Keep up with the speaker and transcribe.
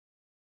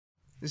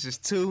This is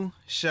two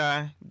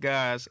shy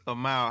guys a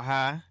mile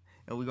high,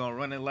 and we're gonna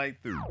run it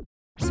like through.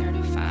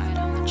 Certified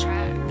on the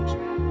track.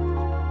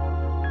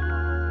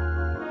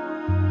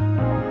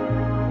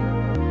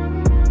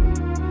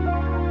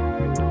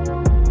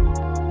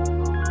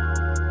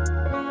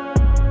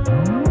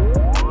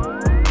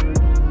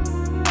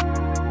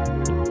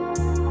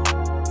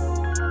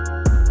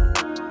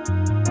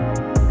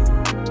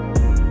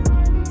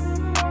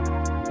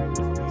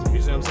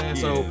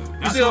 So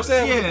you see what I'm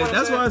saying? Yeah,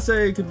 that's why I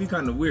say it could be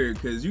kind of weird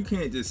because you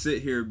can't just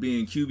sit here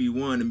being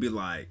QB1 and be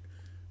like,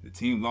 the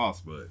team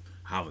lost, but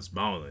I was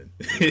balling.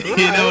 You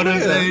know what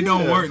I'm saying? It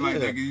don't work like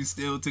that because you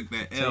still took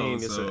that L.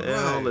 It's So. an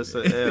L. It's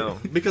an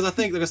L. Because I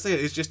think, like I said,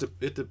 it's just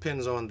it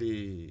depends on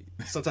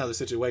sometimes the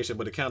situation,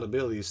 but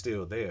accountability is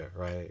still there,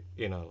 right?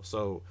 You know,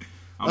 so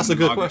that's a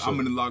good question. I'm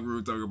in the locker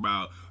room talking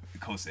about.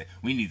 Coach said,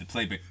 we need to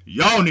play better.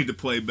 Y'all need to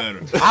play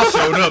better. I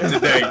showed up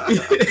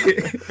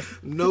today.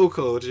 No,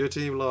 coach, your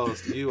team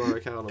lost. You are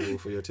accountable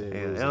for your team.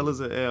 And L is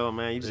an L,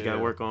 man. You just gotta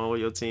work on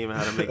your team and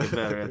how to make it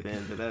better at the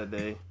end of that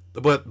day.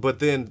 But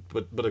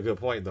a good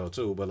point though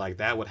too. But like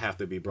that would have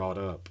to be brought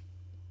up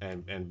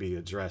and be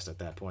addressed at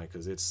that point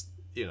because it's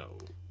you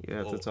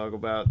have to talk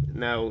about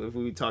now if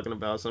we talking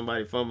about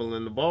somebody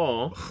fumbling the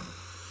ball.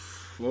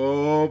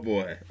 Oh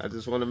boy! I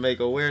just want to make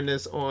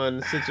awareness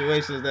on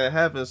situations that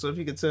happen. So if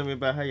you could tell me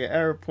about how your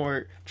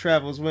airport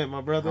travels went,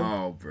 my brother.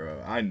 Oh,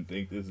 bro, I didn't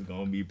think this was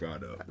gonna be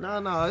brought up.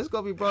 No, it's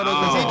gonna be brought up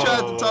because he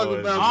tried to talk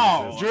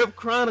about Drip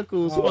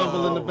Chronicles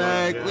fumbling the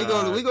bag. We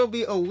gonna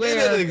be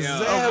aware of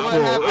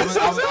what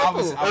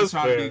happened. I was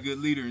trying to be a good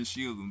leader and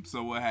shield them.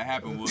 So what had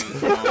happened was,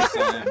 you know what I'm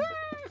saying?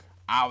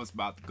 I was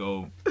about to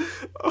go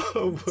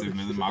to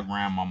visit my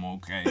grandmama,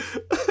 okay?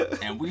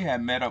 And we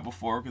had met up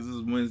before because it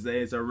was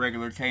Wednesday. It's our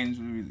regular cadence.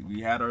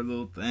 We had our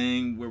little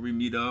thing where we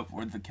meet up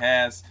with the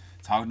cast,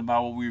 talking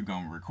about what we were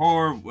going to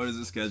record. What is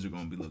the schedule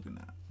going to be looking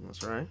at?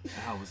 That's right. And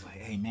I was like,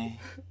 hey, man,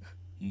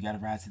 you got to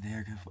ride to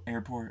the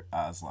airport?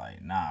 I was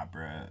like, nah,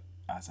 bruh.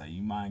 I was like,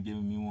 you mind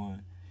giving me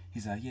one?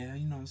 He's like, yeah,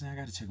 you know what I'm saying? I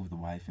got to check with the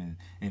wife, and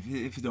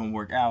if it don't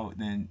work out,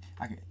 then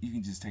you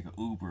can just take an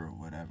Uber or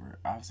whatever.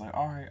 I was like,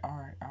 all right.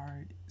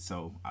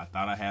 So I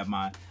thought I had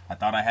my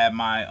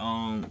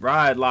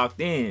ride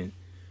locked in.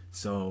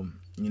 So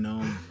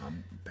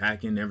I'm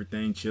packing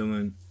everything,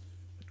 chilling.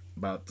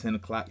 About 10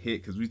 o'clock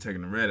hit because we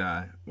taking the red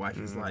eye. Wife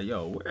is like,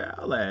 yo, where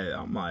Al at?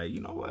 I'm like,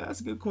 you know what?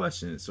 That's a good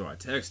question. So I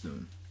text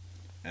him.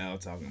 Al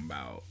talking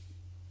about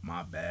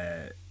my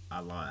bad.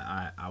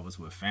 I was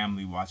with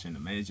family watching the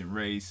Amazing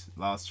Race.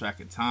 Lost track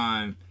of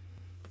time.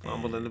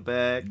 Fumble in the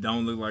bag.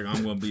 Don't look like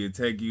I'm gonna be a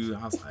take you.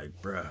 I was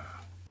like, bruh.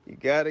 You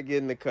gotta get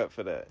in the cut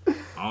for that.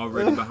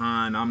 Already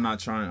behind. I'm not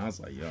trying. I was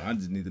like, yo, I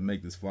just need to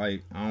make this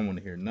flight. I don't want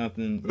to hear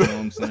nothing. You know what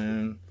I'm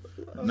saying?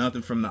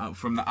 Nothing from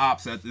the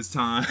ops at this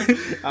time.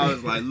 I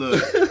was like,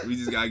 look, we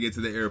just gotta get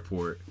to the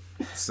airport.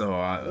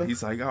 So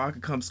he's like, oh, I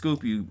could come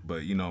scoop you,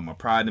 but my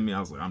pride in me, I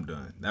was like, I'm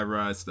done. That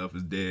ride stuff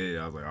is dead.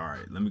 I was like, all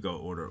right, let me go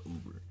order an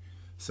Uber.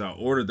 So I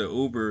ordered the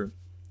Uber,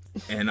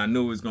 and I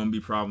knew it was going to be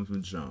problems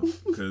with jump.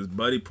 Because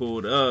Buddy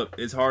pulled up.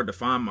 It's hard to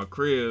find my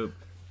crib,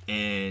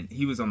 and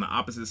he was on the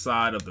opposite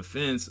side of the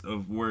fence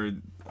of where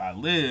I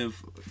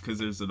live, because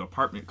there's an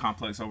apartment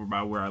complex over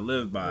by where I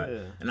live by.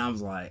 Yeah. And I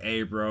was like,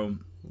 hey, bro,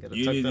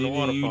 you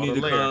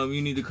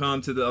need to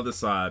come to the other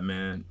side,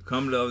 man.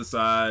 Come to the other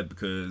side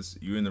because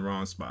you're in the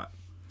wrong spot.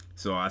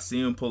 So I see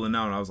him pulling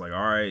out, and I was like,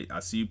 all right, I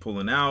see you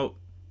pulling out.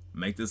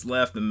 Make this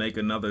left and make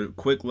another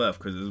quick left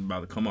because it's about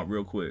to come up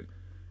real quick.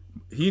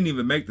 He didn't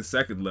even make the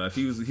second left.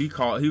 He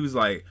was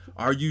like,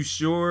 are you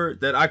sure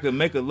that I could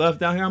make a left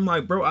down here? I'm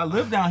like, bro, I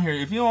live down here.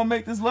 If you don't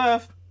make this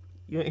left,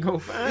 you ain't gonna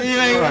find it. You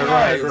ain't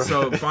right.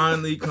 So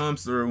finally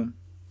comes through,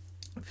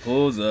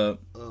 pulls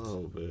up.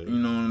 Oh, man. You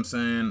know what I'm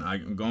saying? I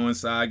go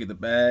inside, get the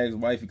bags,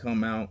 wifey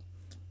come out.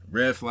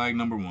 Red flag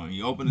number one.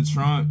 He opened the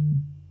trunk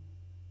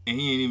and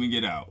he ain't even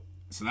get out.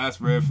 So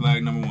that's red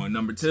flag number one.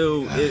 Number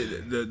two,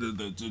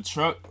 the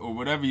truck or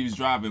whatever he was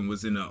driving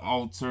was in an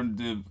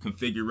alternative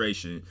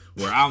configuration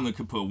where I only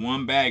could put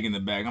one bag in the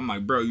bag. I'm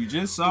like, bro, you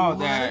just saw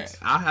that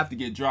I have to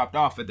get dropped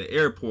off at the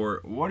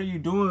airport. What are you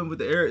doing with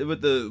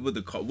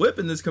the whip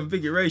in this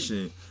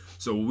configuration?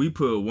 So we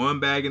put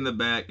one bag in the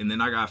back, and then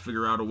I gotta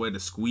figure out a way to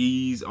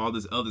squeeze all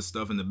this other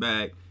stuff in the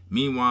back.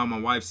 Meanwhile, my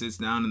wife sits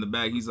down in the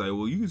back. He's like,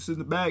 well, you can sit in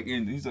the back.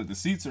 And he's like, the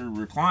seats are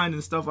reclined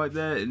and stuff like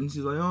that. And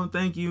she's like, oh,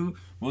 thank you.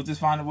 We'll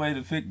just find a way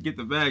to get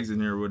the bags in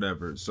here or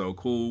whatever. So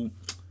cool.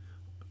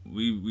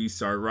 We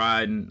start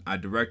riding. I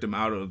direct him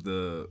out of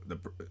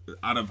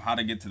out of how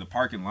to get to the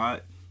parking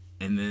lot.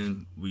 And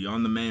then we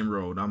on the main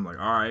road. I'm like,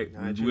 all right,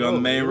 we on the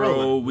main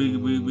road. We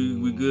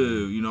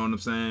good. You know what I'm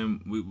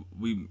saying?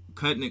 We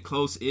cutting it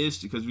close-ish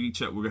because we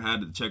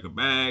had to check a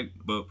bag.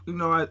 But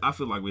I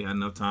feel like we had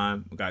enough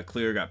time. We got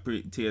clear, got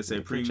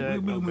TSA pre. We're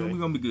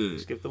gonna be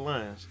good. Skip the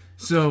lines.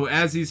 So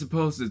as he's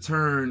supposed to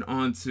turn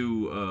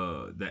onto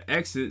the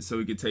exit, so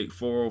he could take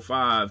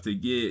 405 to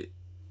get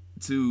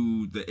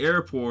to the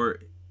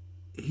airport,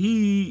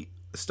 he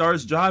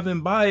starts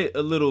driving by it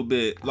a little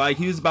bit. Like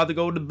he was about to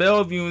go to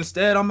Bellevue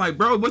instead. I'm like,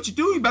 bro, what you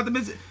doing? You about to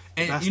miss it?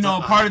 And That's you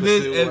know, the part of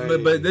this, opposite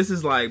way. but this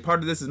is like part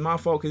of this is my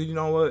fault because you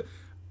know what,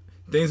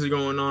 things are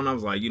going on. I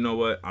was like, you know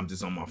what, I'm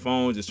just on my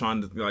phone, just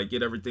trying to like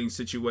get everything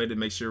situated,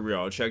 make sure we're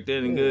all checked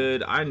in and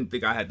good. I didn't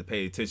think I had to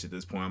pay attention at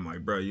this point. I'm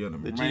like, bro, you're on the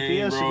main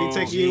GPS should road. be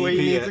taking you where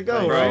you need to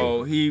go, Bro,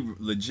 right? he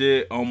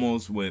legit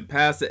almost went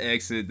past the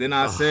exit. Then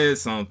I said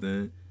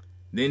something.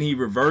 Then he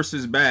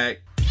reverses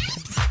back.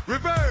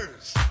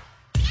 Reverse.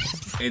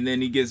 And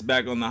then he gets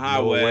back on the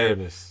highway.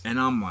 awareness. And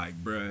I'm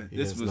like, bruh,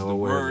 this has was no the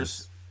awareness.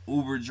 worst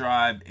Uber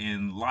drive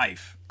in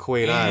life.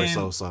 Queen, I am And,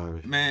 so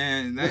sorry.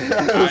 Man,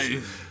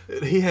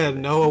 He had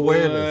no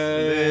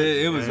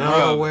awareness. it was No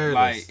rough. awareness.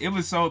 Like, it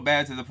was so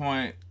bad to the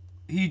point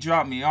he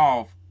dropped me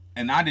off.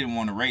 And I didn't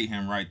want to rate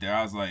him right there.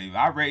 I was like, if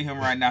I rate him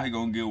right now, he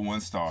gonna get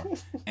 1 star.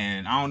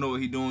 And I don't know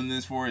what he doing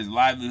this for, his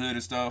livelihood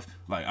and stuff.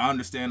 Like, I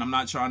understand. I'm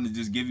not trying to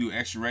just give you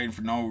extra rating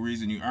for no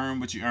reason. You earn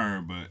what you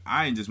earn, but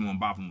I ain't just want to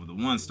bop him with a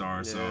 1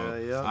 star. So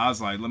yeah. I was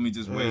like, let me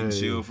just wait and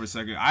chill for a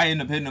second. I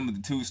ended up hitting him with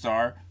the 2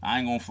 star. I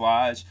ain't gonna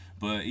flodge.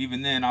 But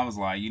even then, I was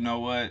like, you know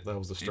what? That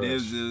was a It stretch.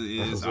 is.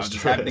 That was I a was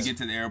just happy to stretch. get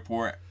to the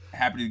airport.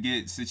 Happy to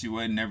get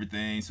situated and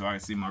everything so I can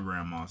see my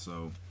grandma.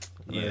 So.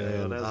 Yeah,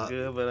 Yeah, that's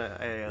good,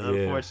 but hey,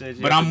 unfortunately,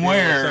 you but have I'm to deal with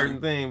a aware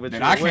certain thing, but that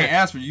you're I can't aware.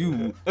 ask for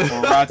you for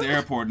a ride to the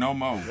airport no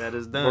more. That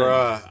is done.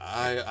 Bruh,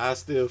 I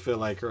still feel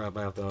like crap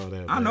after all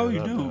that. I know man.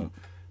 you do.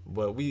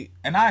 But we,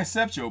 And I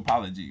accept your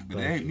apology, but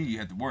it Thank ain't me you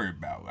have to worry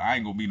about. I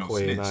ain't gonna be no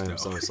Queen, snitch I am though.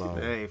 so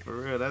sorry. Hey, for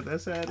real,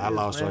 that's how it is, I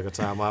lost man. track of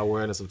time. My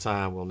awareness of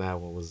time on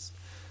that one was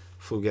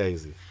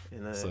fugazi.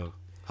 And, So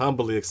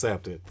humbly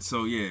accepted.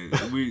 So yeah,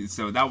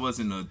 so that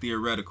wasn't a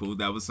theoretical.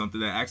 That was something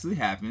that actually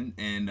happened,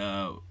 and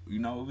you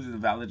know, it was a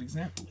valid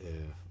example. Yeah.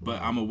 But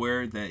I'm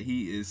aware that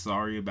he is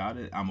sorry about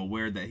it. I'm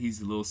aware that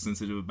he's a little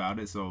sensitive about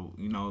it. So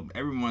you know,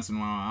 every once in a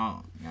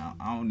while,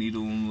 I don't need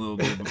him a little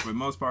bit. But for the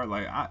most part,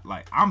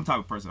 I'm the type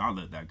of person I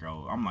let that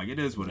go. I'm like, it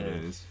is what it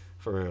is.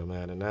 For real,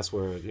 man. And that's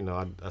where, you know,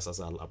 I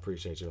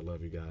appreciate you. I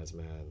love you guys,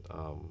 man.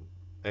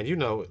 And you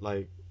know,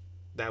 like,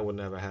 that would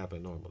never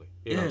happen normally.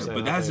 You know what I'm saying?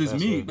 But that's just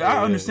me.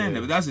 I understand that,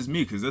 but that's just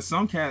me because there's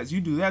some cats,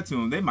 you do that to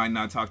them, they might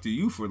not talk to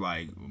you for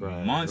like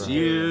months,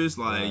 years.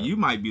 Like you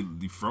might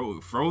be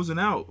frozen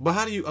out. But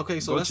how do you? Okay,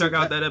 so go check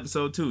out that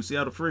episode too. See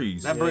how to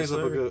freeze. That brings up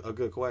a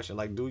good question.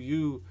 Like, do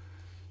you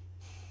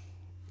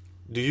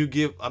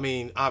give? I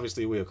mean,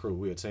 obviously we're a crew,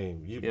 we're a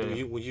team.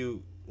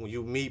 When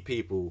you meet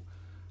people,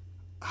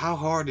 how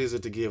hard is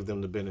it to give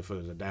them the benefit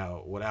of the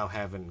doubt without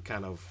having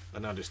kind of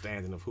an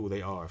understanding of who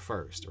they are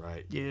first,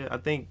 right? Yeah, I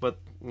think, but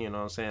you know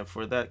what I'm saying,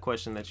 for that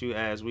question that you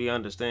asked, we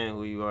understand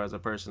who you are as a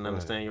person,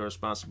 understand your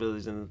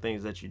responsibilities and the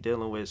things that you're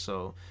dealing with.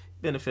 So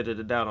benefit of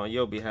the doubt on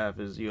your behalf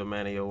is you're a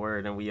man of your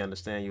word, and we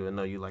understand you and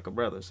know you like a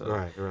brother. So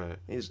right.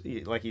 It's,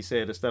 like you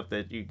said, the stuff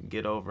that you can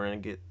get over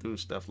and get through,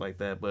 stuff like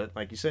that. But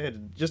like you said,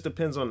 it just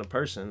depends on the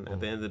person at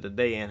the end of the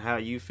day and how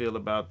you feel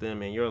about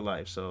them in your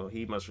life. So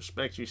he must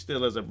respect you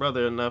still as a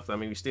brother enough. I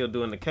mean, we still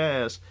doing the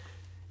cast.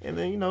 And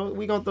then, you know,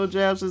 we gonna throw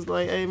jabs as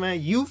like, hey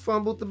man, you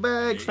fumbled the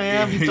bag,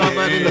 fam. You talk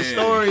about it in the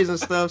stories and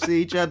stuff. See,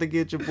 you tried to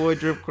get your boy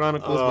Drip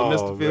Chronicles, but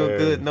Mr. Feel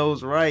Good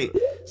knows right.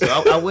 So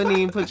I wouldn't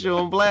even put you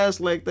on blast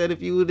like that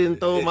if you didn't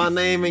throw my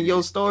name in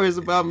your stories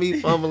about me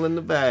fumbling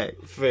the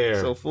bag. Fair.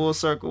 So full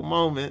circle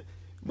moment.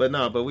 But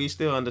we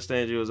still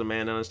understand you as a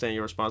man, understand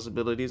your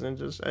responsibilities, and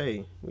just,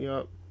 hey, we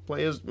are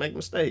players make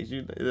mistakes.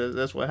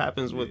 That's what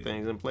happens with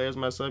things. And players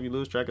mess up, you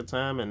lose track of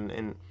time,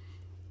 and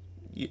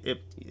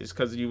it's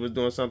because you was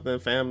doing something,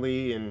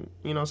 family, and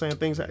you know what I'm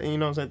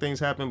saying, things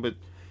happen, but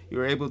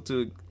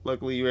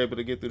luckily you were able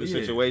to get through the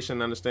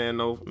situation, understand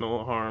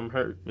no harm,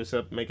 hurt,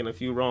 except making a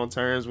few wrong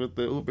turns with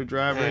the Uber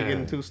driver and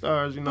getting 2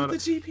 stars, you know. But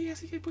the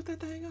GPS, he can't put that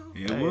thing on.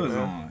 Yeah, it was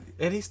on.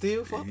 And he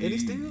still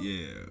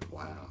Yeah.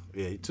 Wow.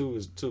 Yeah, two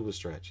was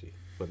stretchy.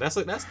 But that's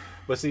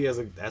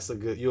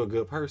you're a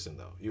good person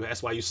though.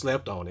 That's why you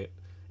slept on it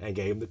and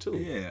gave him the 2.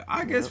 Yeah,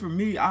 I guess for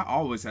me, I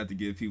always have to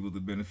give people the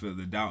benefit of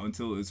the doubt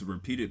until it's a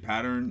repeated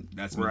pattern.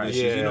 That's malicious.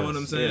 Yes, you know what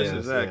I'm saying? yes,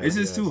 exactly. It's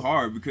just too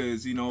hard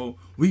because, you know,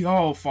 we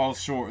all fall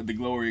short of the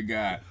glory of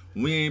God.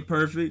 We ain't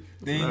perfect.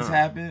 Things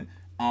happen.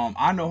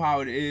 I know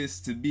how it is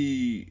to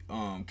be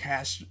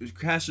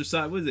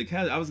ostracized. What is it?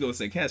 I was gonna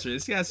say castrate.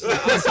 It's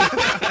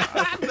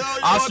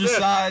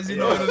ostracized. You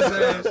know what I'm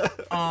saying?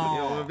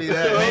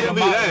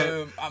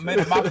 I made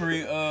a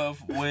mockery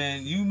of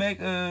when you make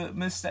a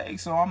mistake.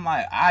 So I'm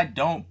like, I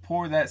don't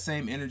pour that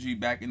same energy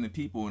back into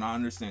people, and I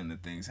understand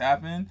that things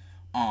happen.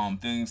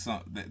 Things.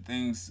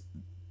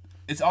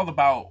 It's all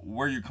about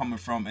where you're coming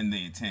from and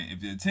the intent. If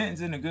the intent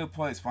is in a good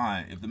place,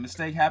 fine. If the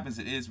mistake happens,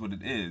 it is what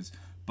it is.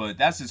 But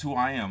that's just who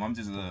I am. I'm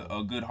just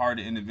a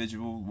good-hearted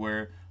individual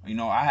where, you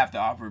know, I have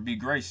to be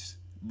gracious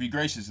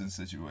in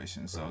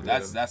situations. So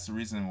that's the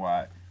reason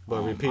why.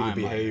 But repeated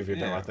behavior,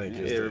 though, I think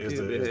is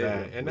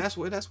that, and that's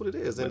what it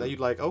is. And then you're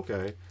like,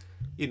 okay,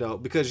 you know,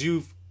 because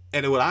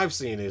what I've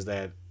seen is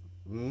that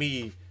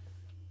me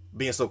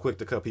being so quick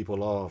to cut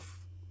people off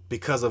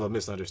because of a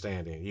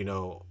misunderstanding. You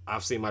know,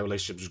 I've seen my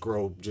relationships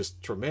grow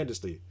just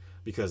tremendously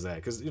because of that.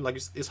 Because, you know, like,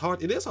 it's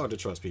hard. It is hard to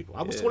trust people.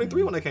 I was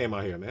 23 when I came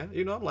out here, man.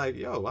 You know, I'm like,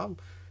 yo, I'm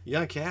a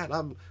young cat.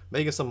 I'm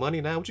making some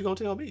money now. What you gonna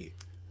tell me?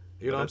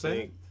 You know what I'm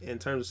saying? In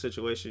terms of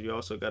situation, you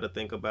also got to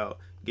think about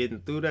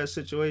getting through that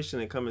situation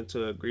and coming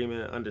to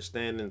agreement and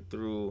understanding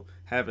through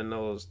having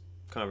those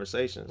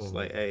conversations.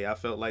 Like, hey, I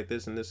felt like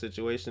this in this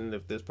situation.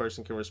 If this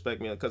person can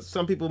respect me, because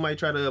some people might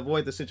try to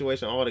avoid the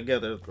situation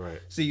altogether. Right.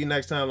 See you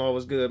next time. All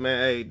was good,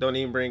 man. Hey, don't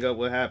even bring up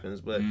what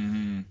happens. But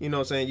you know what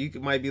I'm saying? You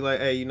might be like,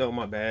 hey, you know,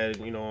 my bad.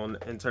 You know,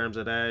 in terms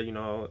of that, you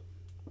know,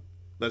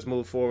 let's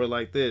move forward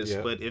like this.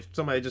 Yeah. But if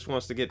somebody just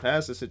wants to get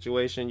past the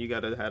situation, you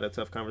got to have a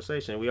tough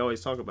conversation. We always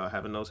talk about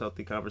having those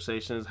healthy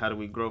conversations. How do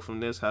we grow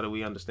from this? How do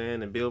we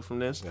understand and build from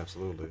this?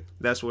 Absolutely.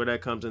 That's where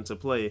that comes into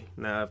play.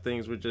 Now, if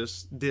things were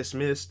just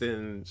dismissed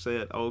and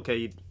said, oh,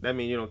 okay, that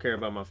means you don't care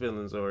about my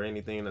feelings or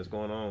anything that's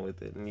going on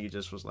with it, and you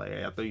just was like,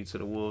 hey, I threw you to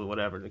the wolves,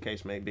 whatever the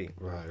case may be.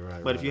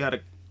 Right. But if you had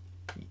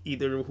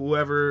either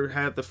whoever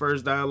had the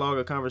first dialogue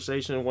or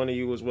conversation, one of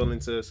you was willing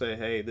to say,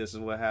 hey, this is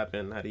what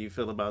happened. How do you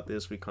feel about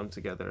this? We come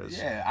together as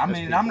I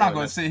mean, I'm not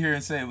going to sit here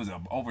and say it was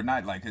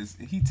overnight. Like, cause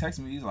he texted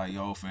me, he's like,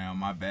 yo, fam,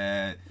 my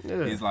bad.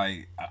 Yeah. He's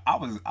like, I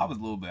was a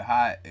little bit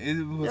hot.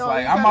 It was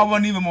I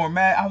wasn't even more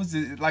mad. I was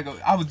just, like,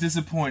 I was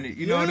disappointed.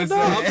 You know what I'm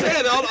saying? I'm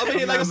saying, I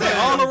mean, like I said,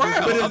 all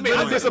around.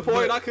 I'm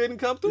disappointed I couldn't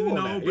come through. You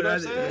know, but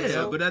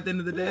but at the end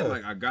of the day,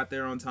 like, I got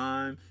there on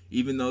time.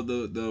 Even though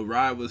the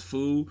ride was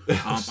full,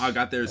 I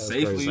got there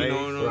safely. Crazy. You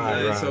know what I'm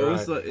saying? Right. So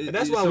it's like, and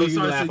that's why we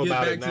laugh to get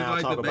about back it now, to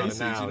like talk the about basics.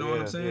 it now. You know what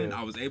I'm saying?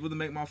 I was able to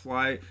make my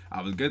flight.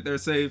 I was get there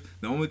safe.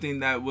 The only thing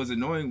that was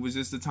annoying was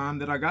just the time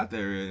that I got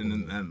there,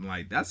 and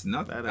like that's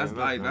nothing. That's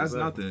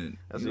nothing.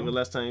 That's even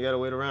less time you got to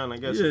wait around, I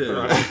guess.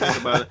 Yeah.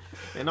 Think about it.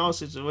 In all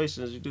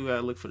situations, you do got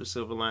to look for the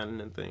silver lining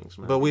in things,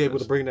 man. But we able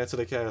to bring that to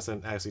the cast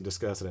and actually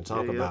discuss it and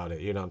talk about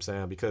it. You know what I'm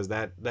saying? Because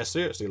that's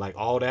seriously, like,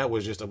 all that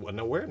was just an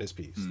awareness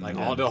piece. Like,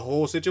 all the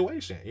whole situation.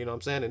 You know what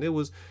I'm saying? And it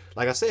was,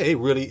 like I said, it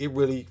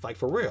really, like,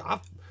 for real.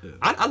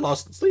 I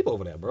lost sleep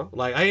over that, bro.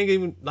 Like, I ain't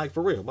even, like,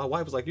 for real. My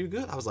wife was like, you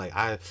good? I was like,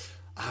 I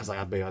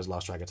just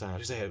lost track of time.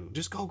 She said,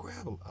 just go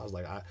grab him. I was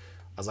like,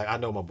 I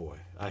know my boy.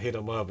 I hit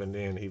him up, and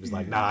then he was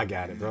like, nah, I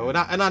got it, bro. And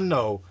I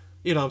know,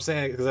 you know what I'm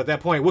saying? Because at that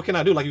point, what can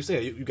I do? Like you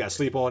said, you got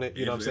sleep on it.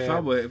 You know what I'm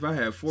saying? If I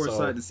had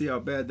foresight to see how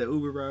bad that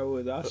Uber ride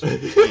was, I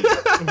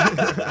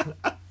should.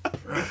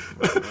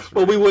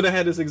 But we wouldn't have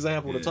had this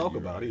example to talk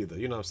about either.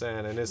 You know what I'm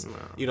saying? And it's,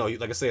 you know,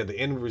 like I said, the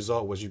end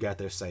result was you got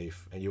there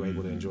safe and you were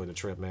able to enjoy the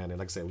trip, man. And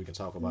like I said, we can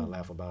talk about it,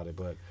 laugh about it.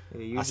 But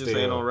you just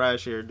ain't on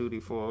rideshare duty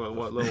for a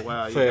little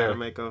while. You Fair. gotta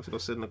make up, go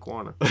sit in the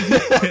corner.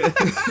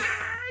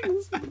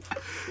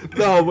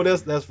 No,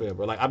 but that's fair,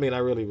 bro. Like, I mean, I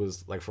really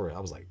was like, for real. I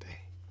was like, dang,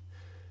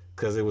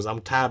 because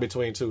I'm tied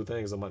between two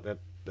things that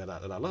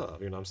I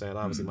love. You know what I'm saying?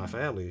 Obviously, my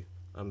family.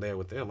 I'm there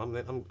with them.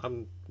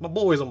 I'm my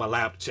boys on my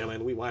lap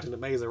chilling. We watching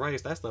Amazing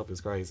Race. That stuff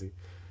is crazy.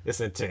 It's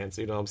intense.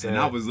 You know what I'm saying?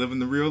 And I was living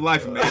the real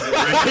life Amazing Race.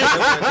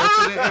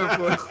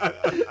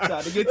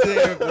 Tried to get to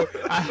the airport.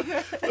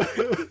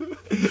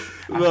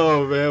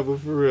 No, man, but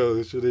for real,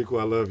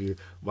 Shaniqua, I love you.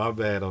 My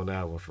bad on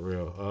that one, for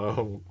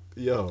real.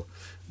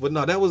 But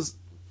no, that was.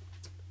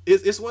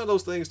 It's one of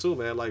those things too,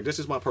 man. Like, this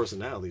is my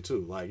personality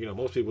too. Like, you know,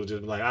 most people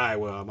just be like, all right,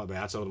 well, my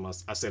bad. I told them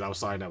I said I was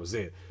sorry, and that was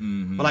it.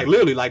 Mm-hmm. But like,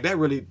 literally, like, that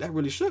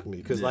really shook me,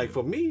 because like,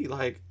 for me,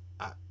 like,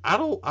 I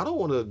don't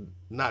want to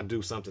not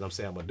do something I'm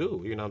saying I'm gonna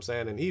do. You know what I'm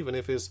saying? And even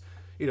if it's,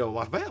 you know,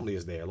 my family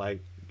is there,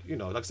 like, you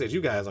know, like I said,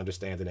 you guys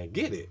understand it and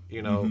get it,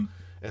 you know. Mm-hmm.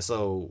 And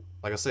so,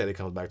 like I said, it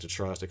comes back to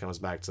trust. It comes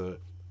back to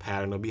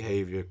pattern of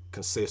behavior,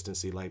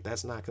 consistency. Like,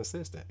 that's not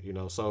consistent, you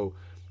know. So,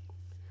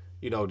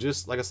 you know,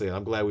 just like I said,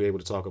 I'm glad we were able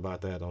to talk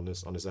about that on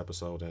this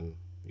episode, and,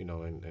 you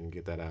know, and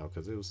get that out,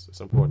 because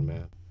it's important,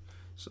 man.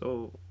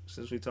 So,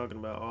 since we're talking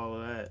about all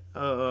of that,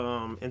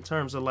 in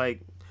terms of,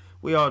 like,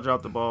 we all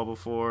dropped the ball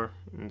before,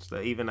 and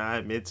stuff. Even I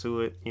admit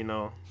to it, you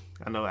know.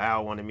 I know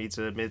Al wanted me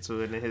to admit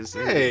to it in his...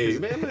 Hey,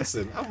 man,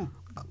 listen, I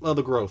love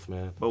the growth,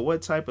 man. But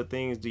what type of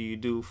things do you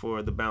do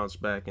for the bounce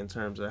back, in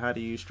terms of how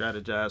do you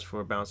strategize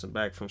for bouncing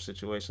back from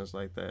situations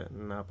like that?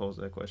 And I'll pose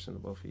that question to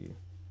both of you.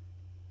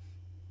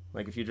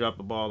 Like, if you drop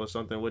a ball or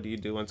something, what do you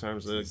do in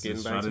terms of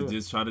getting back to it?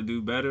 Just try to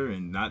do better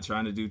and not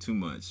trying to do too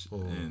much.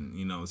 And,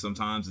 you know,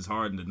 sometimes it's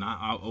hard to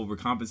not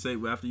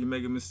overcompensate after you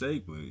make a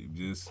mistake, but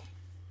you just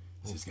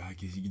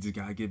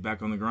gotta get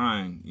back on the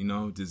grind. You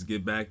know, just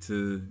get back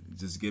to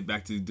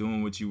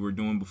doing what you were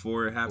doing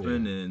before it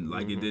happened, and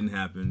like it didn't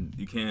happen.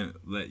 You can't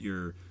let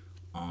your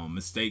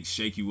mistakes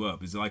shake you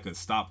up. It's like a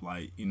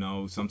stoplight. You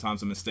know,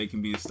 sometimes a mistake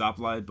can be a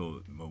stoplight,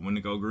 but when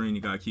it go green,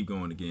 you gotta keep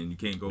going again. You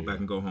can't go back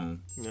and go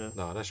home. Yeah.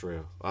 No, that's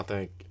real. I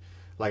think,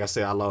 like I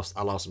said, I lost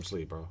some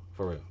sleep, bro.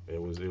 For real,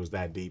 it was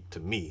that deep to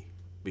me,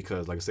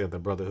 because, like I said, the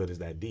brotherhood is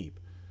that deep.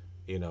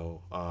 You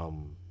know,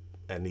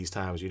 and these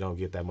times you don't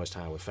get that much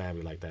time with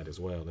family like that as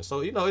well. And so,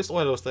 you know, it's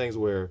one of those things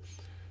where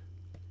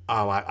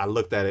I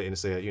looked at it and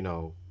said, you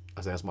know,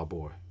 I said, that's my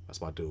boy,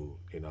 that's my dude.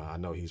 You know, I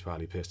know he's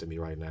probably pissed at me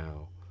right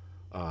now.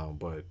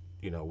 But,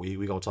 you know,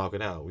 we gonna talk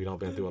it out. We done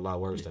been through a lot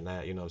worse than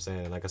that, you know what I'm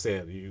saying? And like I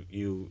said,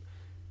 you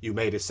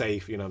made it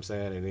safe, you know what I'm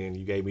saying? And then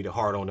you gave me the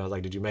heart on it. I was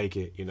like, did you make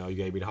it? You know, you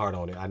gave me the heart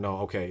on it. I know,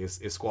 okay,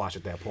 it's squashed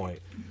at that point.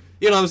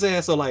 You know what I'm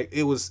saying? So, like,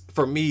 it was,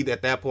 for me,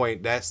 at that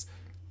point,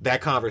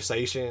 that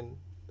conversation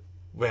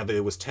whether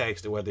it was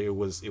text or whether it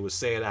was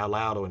said out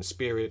loud or in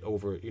spirit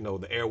over, you know,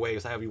 the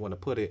airwaves, however you want to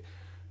put it,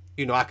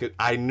 you know,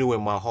 I knew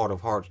in my heart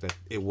of hearts that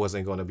it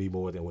wasn't going to be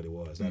more than what it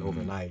was that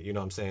overnight, you know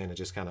what I'm saying? And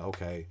just kind of,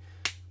 okay,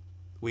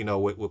 we know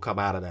what will come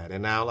out of that.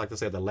 And now, like I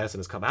said, the lesson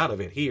has come out of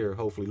it here.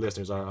 Hopefully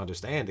listeners are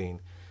understanding.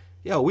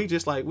 Yo, we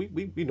just like,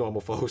 we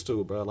normal folks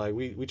too, bro. Like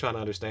we trying to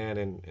understand,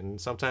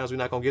 and sometimes we're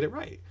not going to get it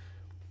right.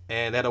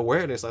 And that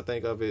awareness, I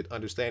think of it,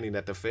 understanding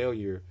that the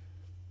failure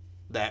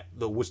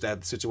which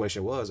that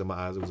situation was in my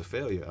eyes, it was a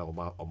failure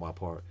on my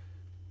part.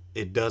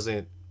 It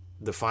doesn't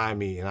define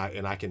me,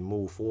 and I can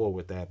move forward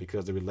with that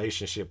because the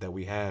relationship that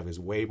we have is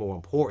way more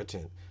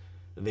important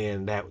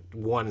than that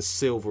one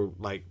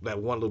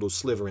little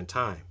sliver in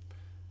time.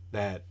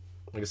 That,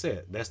 like I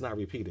said, that's not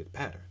repeated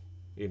pattern.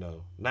 You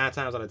know, 9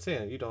 times out of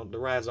 10, the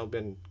rides don't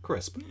been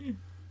crisp.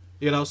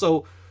 You know,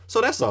 so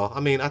that's all. I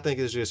mean, I think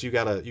it's just you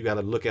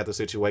gotta look at the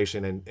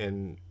situation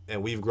and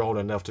we've grown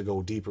enough to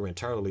go deeper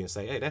internally and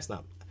say, hey, that's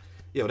not.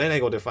 That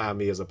ain't gonna define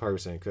me as a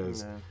person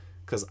because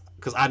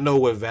I know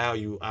what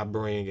value I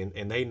bring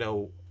and they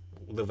know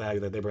the value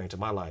that they bring to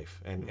my life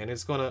and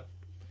it's gonna,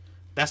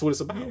 that's what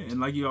it's about. Yeah,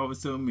 and like you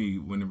always tell me,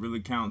 when it really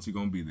counts, you're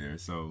gonna be there.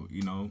 So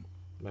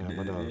man,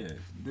 my dog.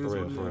 You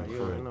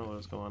already know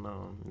what's going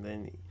on. And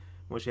then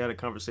once you had a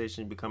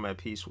conversation, you become at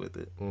peace with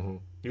it. Mm-hmm.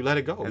 You let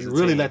it go. You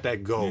really let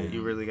that go. Yeah,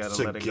 you really gotta let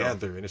it go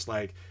together. And it's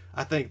like,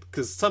 I think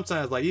because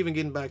sometimes, like even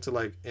getting back to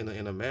like in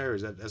a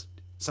marriage, that's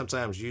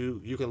sometimes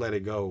you can let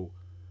it go.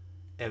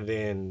 And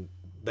then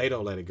they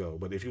don't let it go.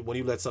 But when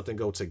you let something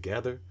go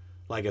together,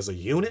 like as a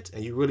unit,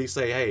 and you really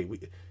say, hey,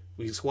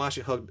 we squash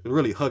it,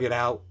 really hug it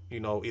out,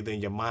 you know, either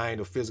in your mind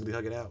or physically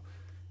hug it out,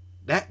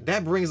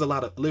 that brings a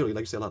lot of, literally,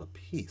 like you said, a lot of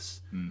peace.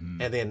 Mm-hmm.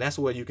 And then that's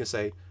where you can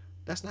say,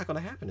 that's not going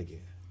to happen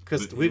again.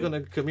 Because we're going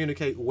to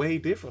communicate way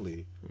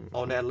differently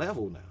on that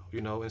level now,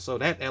 you know. And so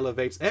that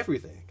elevates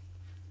everything.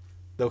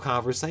 The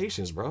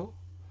conversations, bro.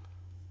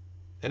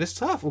 And it's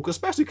tough,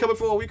 especially coming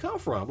from where we come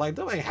from. Like,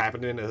 that ain't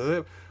happening in the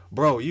hood.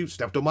 Bro, you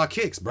stepped on my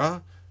kicks,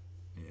 bro.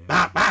 Yeah.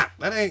 Bop, bop.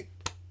 That ain't...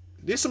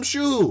 There's some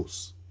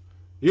shoes.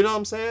 You know what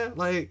I'm saying?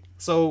 Like,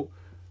 so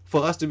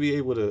for us to be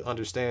able to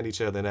understand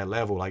each other in that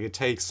level, like, it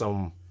takes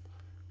some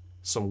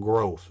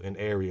growth in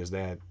areas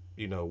that,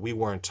 you know, we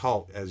weren't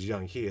taught as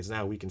young kids.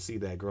 Now we can see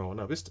that growing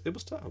up. It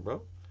was tough,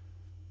 bro.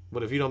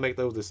 But if you don't make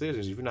those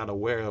decisions, if you're not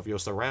aware of your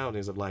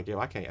surroundings of like, yo,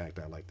 I can't act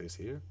out like this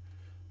here.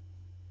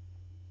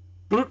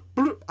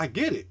 I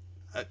get it.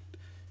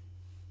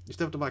 You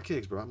stepped on my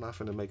kicks, bro. I'm not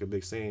finna make a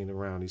big scene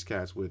around these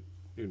cats with,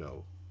 you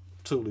know,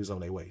 toolies on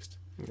their waist.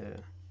 Yeah.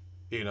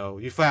 You know,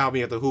 you found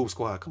me at the hoop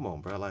squad. Come on,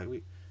 bro. Like,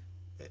 we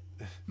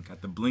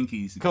got the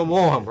blinkies. Come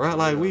on, bro.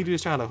 Like, we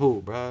just trying to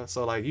hoop, bro.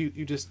 So, like,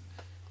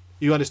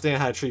 you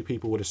understand how to treat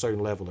people with a certain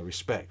level of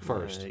respect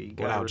first,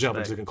 without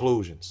jumping to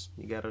conclusions.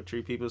 You gotta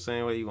treat people the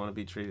same way you want to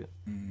be treated.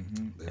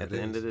 Mm-hmm. At the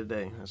end of the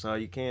day, that's all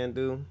you can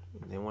do.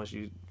 And once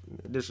you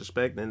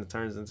disrespect, then it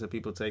turns into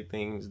people take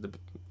things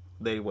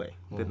their way,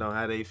 depending on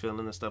how they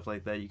feeling and stuff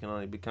like that. You can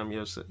only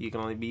you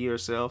can only be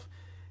yourself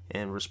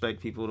and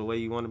respect people the way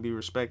you want to be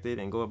respected,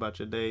 and go about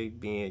your day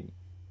being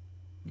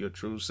your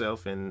true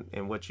self and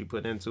what you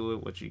put into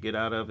it, what you get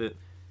out of it.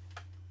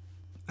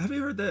 Have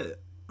you heard that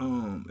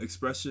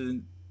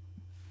expression?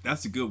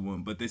 That's a good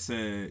one, but they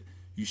said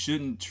you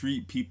shouldn't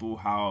treat people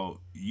how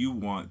you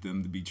want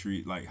them to be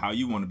treated, like how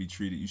you want to be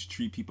treated. You should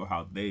treat people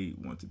how they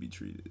want to be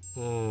treated.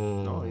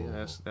 Oh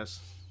yeah, that's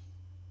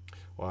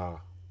wow.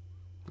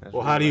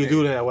 Well, how do you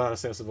do that without a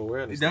sense of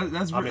awareness?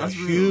 That's a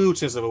huge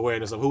sense of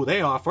awareness of who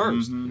they are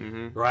first,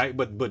 right?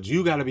 But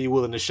you got to be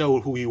willing to show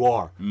who you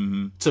are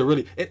to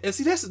really. And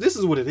see, this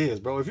is what it is,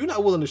 bro. If you're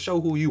not willing to show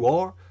who you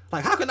are,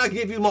 like, how can I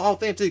give you my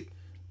authentic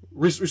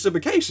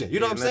reciprocation? You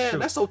know what I'm saying? True.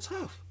 That's so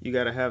tough. You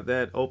got to have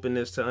that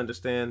openness to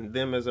understand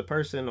them as a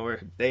person, or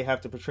they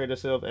have to portray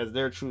themselves as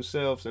their true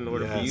selves in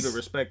order for you to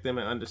respect them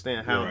and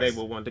understand how they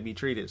will want to be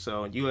treated.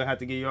 So you have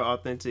to get your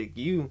authentic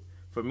you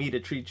for me to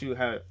treat you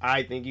how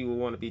I think you would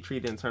want to be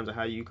treated in terms of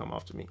how you come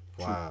off to me.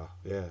 Wow.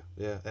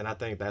 Yeah. And I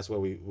think that's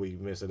where we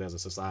miss it as a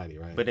society,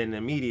 right? But in the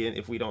immediate,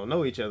 if we don't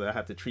know each other, I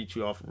have to treat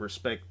you off of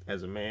respect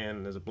as a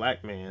man, as a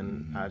black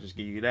man. I'll just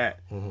give you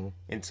that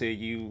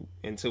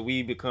until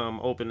we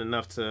become open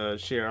enough to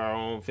share our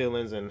own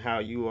feelings and how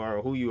you are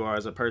or who you are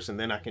as a person.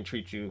 Then I can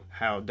treat you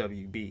how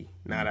WB.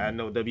 Now that I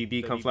know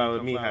WB come fly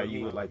with me, how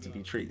you would like to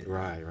be treated.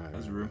 Right.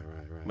 That's real.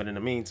 Right. But in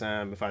the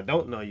meantime, if I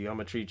don't know you, I'm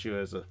gonna treat you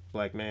as a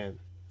black man.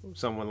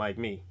 Someone like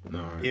me,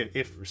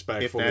 if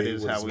respectfully, if that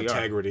is with how we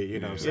integrity, are. You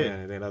know what I'm saying.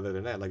 And then other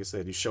than that, like I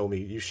said, you show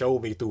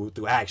me through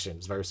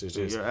actions versus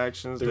just your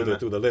actions through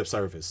the lip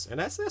service, and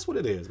that's what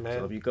it is, man.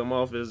 So if you come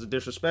off as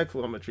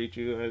disrespectful, I'm gonna treat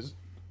you as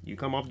you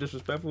come off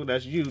disrespectful.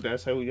 That's you.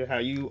 That's how you how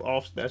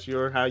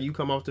you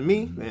come off to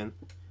me. Then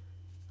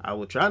I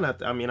would try not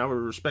to. I mean, I would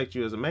respect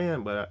you as a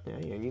man, but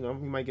you know,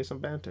 you might get some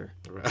banter.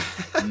 Right.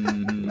 You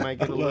might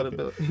get a little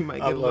bit. You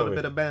might get a little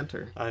bit of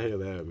banter. I hear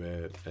that,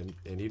 man.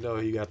 And you know,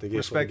 you got to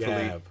get for the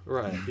gab.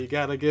 Right. You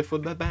got to get for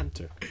the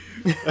banter.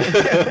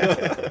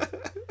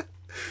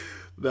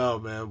 No,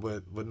 man.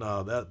 But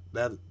no,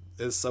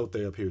 it's so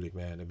therapeutic,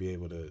 man, to be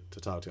able to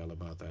talk to y'all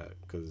about that,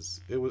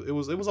 because it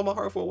was on my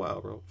heart for a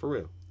while, bro, for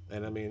real.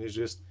 And I mean, it's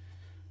just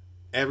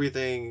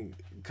everything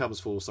comes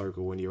full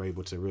circle when you're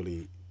able to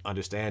really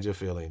understand your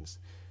feelings,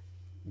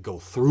 go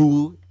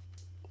through,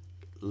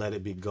 let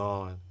it be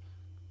gone,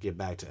 get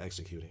back to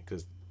executing,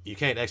 because you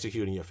can't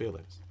execute in your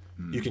feelings.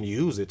 You can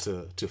use it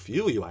to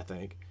fuel you, I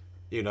think.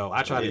 You know,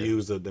 I try to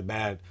use the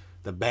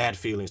bad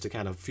feelings to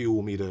kind of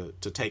fuel me to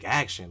take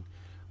action.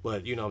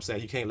 But you know what I'm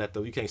saying,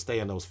 you can't stay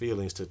in those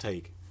feelings to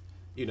take,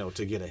 you know,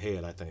 to get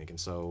ahead, I think. And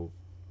so,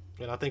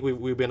 I think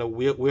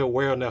we're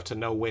aware enough to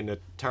know when to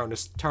turn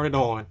it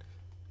on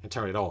and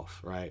turn it off,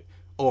 right?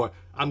 Or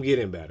I'm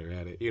getting better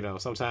at it. You know,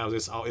 sometimes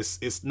it's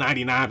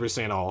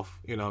 99% off,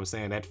 you know what I'm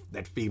saying?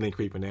 That feeling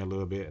creeping there a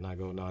little bit, and I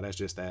go, no, that's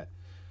just that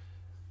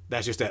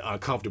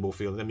uncomfortable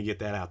feeling. Let me get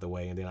that out the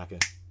way, and then I can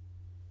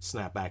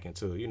snap back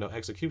into, you know,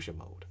 execution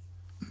mode.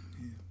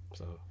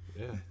 So,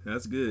 yeah.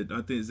 That's good.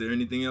 I think, is there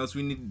anything else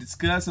we need to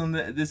discuss on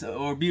this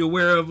or be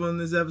aware of on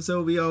this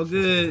episode? We all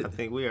good? I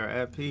think we are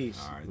at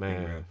peace. All right,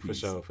 Man, for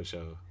sure.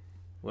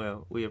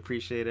 Well, we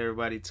appreciate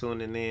everybody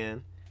tuning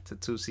in to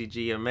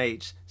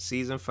 2CGMH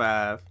Season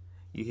 5.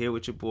 You here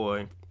with your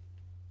boy,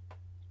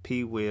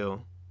 P.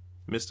 Will,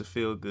 Mr.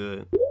 Feel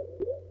Good.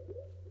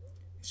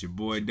 It's your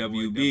boy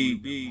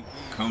WB.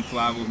 Come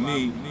fly with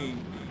me,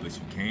 but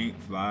you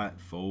can't fly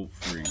for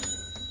free.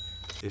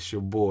 It's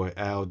your boy,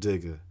 Al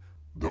Digger.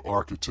 The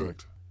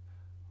architect.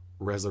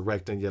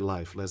 Resurrecting your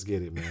life. Let's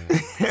get it, man.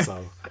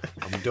 So,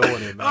 I'm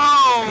doing it, man.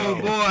 Oh,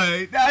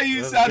 boy. Now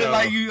you sounded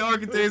like you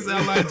architect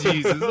sound like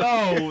Jesus.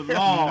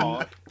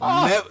 Oh,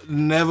 Lord.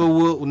 Never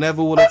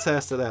will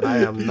attest to that. I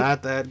am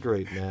not that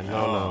great, man.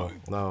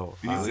 No.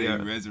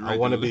 I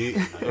want to be...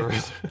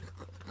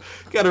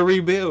 Gotta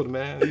rebuild,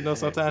 man. You know,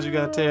 sometimes you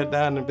gotta tear it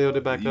down and build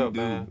it back up,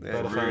 man.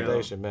 Better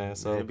foundation, man.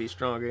 So it'll be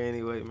stronger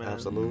anyway, man.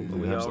 Absolutely.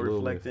 We all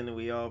reflecting and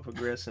we all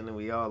progressing and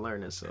we all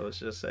learning. So it's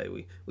just say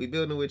we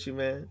building with you,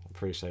 man.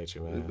 Appreciate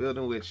you, man. We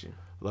building with you.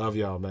 Love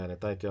y'all, man,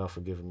 and thank y'all for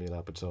giving me an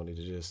opportunity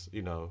to just,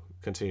 you know,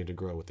 continue to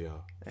grow with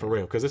y'all. For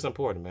real, because it's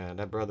important, man.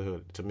 That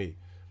brotherhood, to me,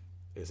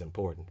 is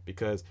important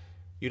because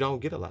you don't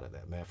get a lot of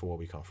that, man, from where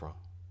we come from.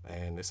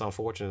 And it's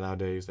unfortunate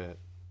nowadays that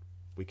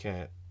we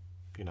can't,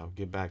 you know,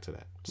 get back to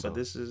that. So, but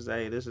this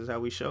is how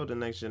we show the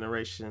next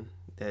generation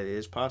that it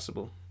is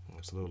possible.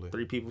 Absolutely.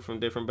 3 people from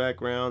different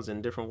backgrounds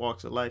and different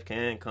walks of life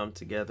can come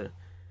together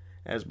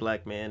as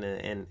black men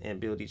and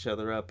build each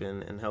other up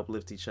and help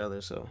lift each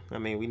other. So, I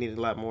mean, we need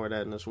a lot more of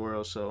that in this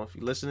world. So if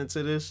you're listening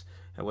to this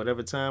at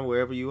whatever time,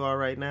 wherever you are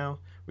right now,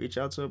 reach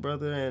out to a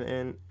brother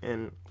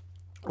and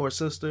or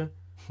sister.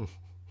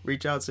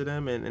 Reach out to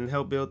them and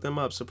help build them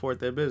up,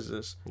 support their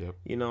business. Yep.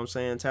 You know what I'm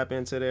saying? Tap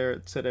into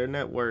their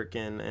network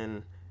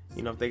and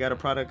you know, if they got a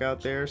product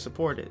out there,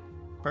 support it.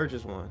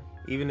 Purchase one.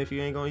 Even if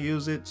you ain't gonna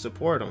use it,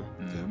 support them.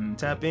 Mm-hmm.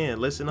 Tap in,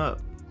 listen up,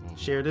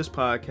 share this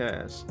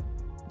podcast.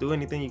 Do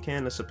anything you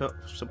can to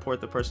support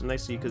the person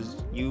next to you,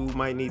 because you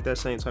might need that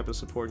same type of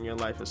support in your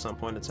life at some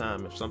point in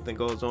time. If something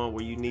goes on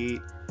where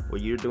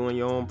you're doing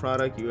your own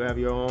product, you have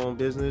your own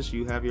business,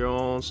 you have your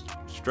own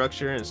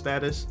structure and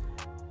status,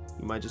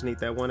 you might just need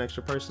that one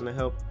extra person to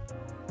help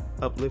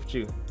uplift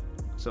you.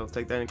 So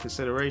take that in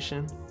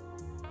consideration.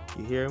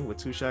 You're here with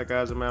Two Shot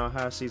Guys a Mile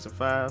High, Season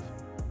 5.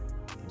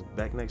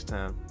 Back next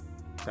time.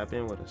 Tap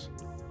in with us.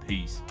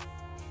 Peace.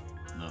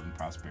 Love and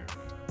prosperity.